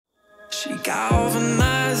She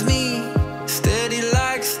galvanized me, steady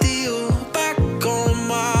like steel, back on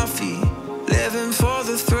my feet, living for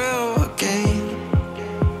the thrill again,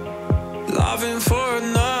 loving for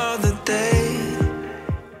another day.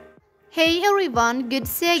 Hey everyone, good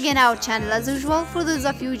to see you again our channel. As usual, for those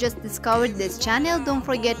of you who just discovered this channel, don't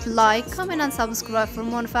forget to like, comment and subscribe for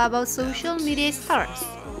more info about social media stars.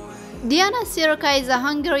 Diana Sirokai is a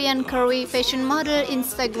Hungarian curvy fashion model,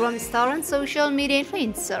 Instagram star and social media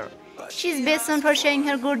influencer. She is best known for sharing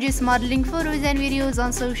her gorgeous modeling photos and videos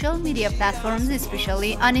on social media platforms,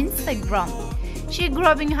 especially on Instagram. She grew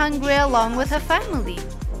up in Hungary along with her family.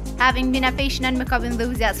 Having been a fashion and makeup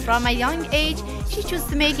enthusiast from a young age, she chose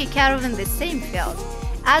to make a career in the same field.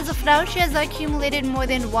 As of now, she has accumulated more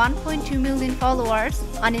than 1.2 million followers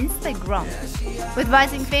on Instagram. With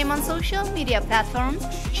rising fame on social media platforms,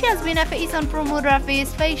 she has been a face and promoter of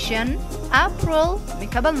fast fashion, apparel,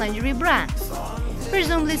 makeup and lingerie brands.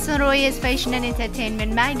 Presumably, Siroi's fashion and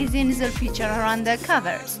entertainment magazines will feature her on their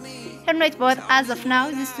covers. Her net worth as of now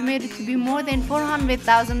is estimated to be more than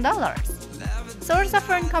 $400,000. Source of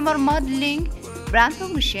her income are modeling, brand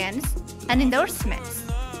promotions, and endorsements.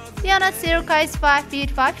 Diana Sirokai is 5 feet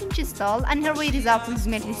 5 inches tall and her weight is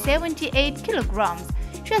approximately 78 kilograms.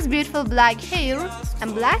 She has beautiful black hair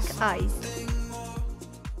and black eyes.